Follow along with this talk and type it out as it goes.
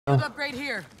Field upgrade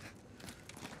here.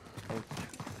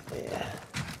 Yeah.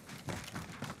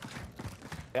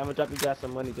 I'm gonna drop you guys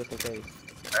some money just in case.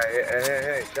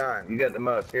 Hey, Sean, you got the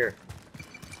most here.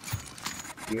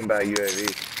 You can buy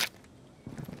UAV.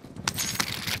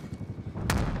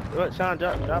 Look, Sean,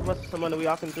 drop us some money.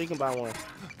 We can buy one.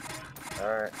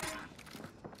 Alright.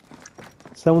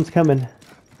 Someone's coming.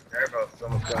 Careful,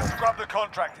 someone's coming. Scrub the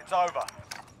contract, it's over.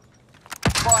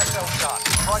 Fire cell shut.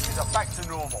 Prices are back to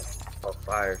normal. Oh,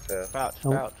 fire sale.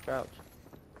 Crouch.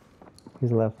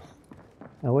 He's left.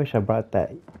 I wish I brought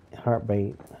that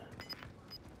heartbeat.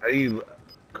 How do you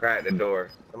crack the door?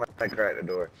 Somebody crack the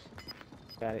door.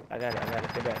 Got it. I got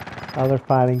it. Get back. Oh, they're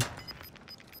fighting.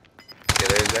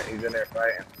 Yeah, he's in there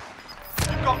fighting.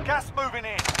 You've got gas moving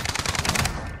in.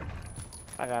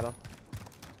 I got him.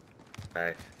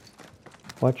 Nice.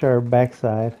 Watch our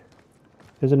backside.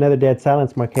 There's another dead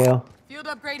silence, Markel. Field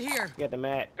upgrade here. Get the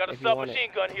mat. Got a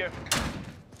submachine gun here.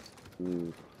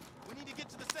 Ooh. We need to get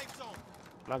to the safe zone.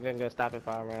 My gun gonna stop in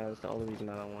 5 rounds. That's the only reason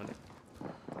I don't want it.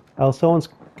 Oh, someone's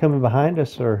coming behind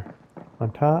us or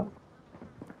on top.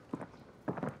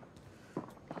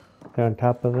 They're on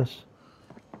top of us.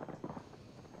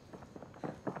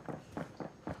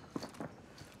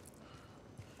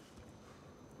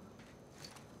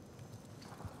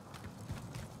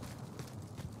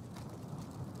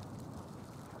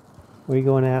 Where you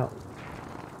going out?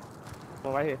 Come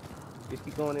on, right here. Just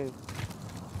keep going in.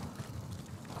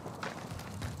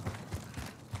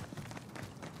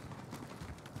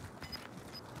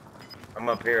 I'm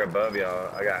up here above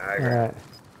y'all. I got high ground. Alright.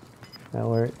 That'll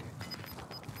work.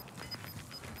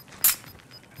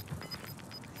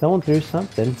 Someone threw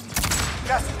something.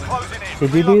 Gas is closing in.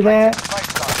 Did you do that?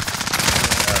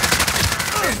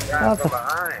 Guys from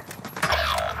behind.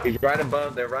 He's right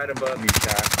above. They're right above you,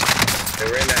 Sean. They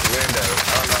were in that window.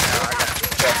 I don't know how I got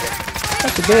stuck.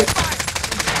 That's a bit.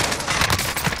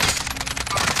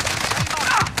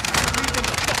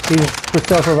 He's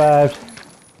still survived.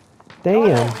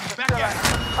 Damn.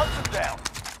 Hunt them down.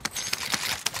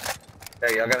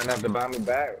 Hey, y'all got enough to buy me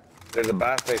back? There's a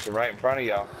buy station right in front of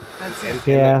y'all. That's it.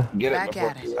 Yeah. Get it Back before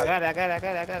at it. you I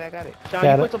got it. Sean, Got you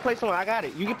it. put some plates on. I got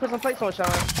it. You can put some plates on, Sean.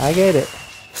 I get it.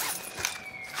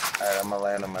 Alright, I'm gonna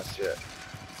land on my shit.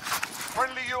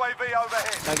 Friendly UAV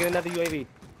overhead. I'll get another UAV.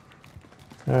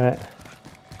 Alright.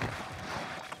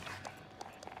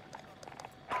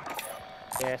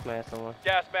 Gas mask someone.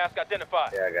 Gas mask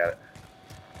identified. Yeah, I got it.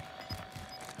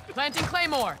 Planting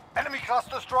Claymore. Enemy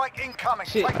cluster strike incoming.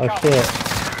 Shit. Take Oh cover. shit.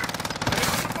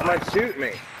 Somebody shoot me.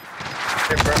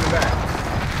 Here, bring me back.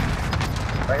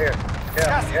 Right here.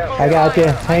 Yeah. I got you.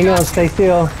 Hang on, stay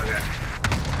still. Okay.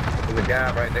 There's a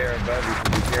guy right there above you, so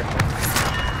be careful.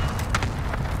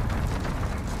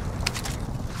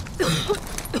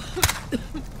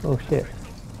 Oh shit.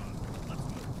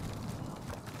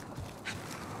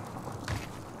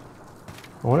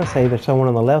 I want to say there's someone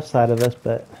on the left side of us,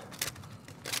 but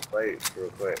Wait, real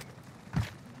quick.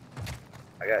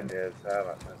 I got dead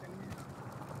silence. I think.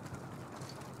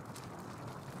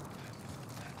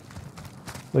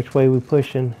 which way we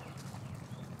pushing?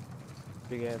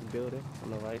 Big ass building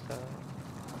on the right side.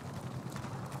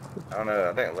 I don't know.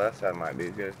 I think left side might be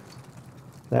good.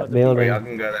 That Or building. y'all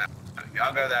can go that.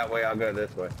 Y'all go that way. I'll go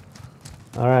this way.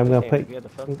 All right, I'm gonna put. You have to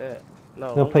fuck that. No.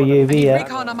 Gonna I'm put going UAV I need up.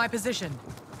 recon on my position.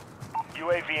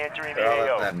 UAV entering the They're all up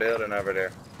in AO. that building over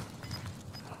there.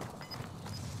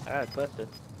 I got a cluster.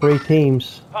 3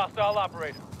 teams. Hostile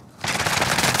operator.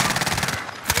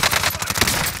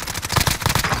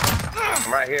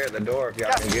 I'm right here at the door if y'all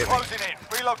Gas can is get me. closing in.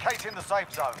 Relocating the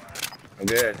safe zone. I'm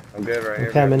good. I'm good right here.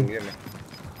 if coming. y'all can get me.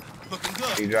 Looking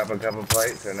good. You drop a couple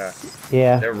plates or no?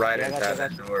 Yeah. They're right Yeah, I got inside you, I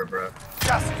that got door, bro.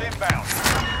 Gas is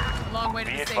inbound. Long way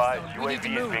to Be the safe advised, zone. We need to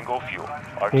UAV is move. bingo fuel.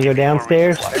 Can you go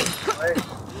downstairs? Plate.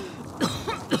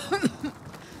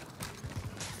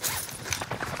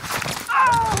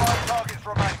 Five targets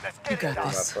remain. Let's You get it got done.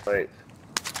 this. My plates.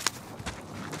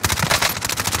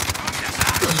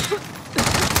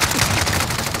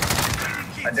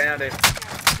 I downed him.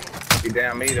 He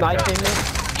downed me. Sniping me.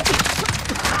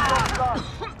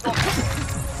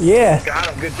 Yeah. Got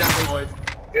him. Good job, boys.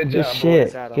 Good Good job,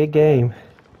 shit. Got 'em. Good game. boys.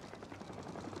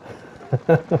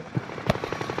 Good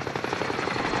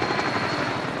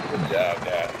job,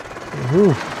 guys.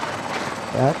 Whew.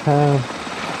 That time.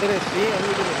 I didn't see him.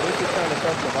 He didn't. He was trying to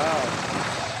touch the valve.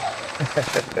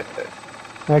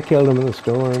 I killed him in the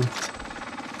storm.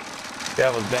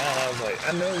 That was down. I was like,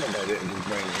 I know nobody didn't just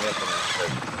bring me up and I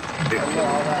said, I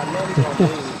know he's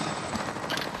gonna lose.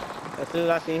 As soon as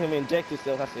I seen him inject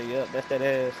himself, I said, "Yep, that's that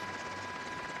ass."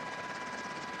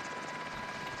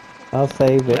 I'll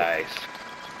save it. nice.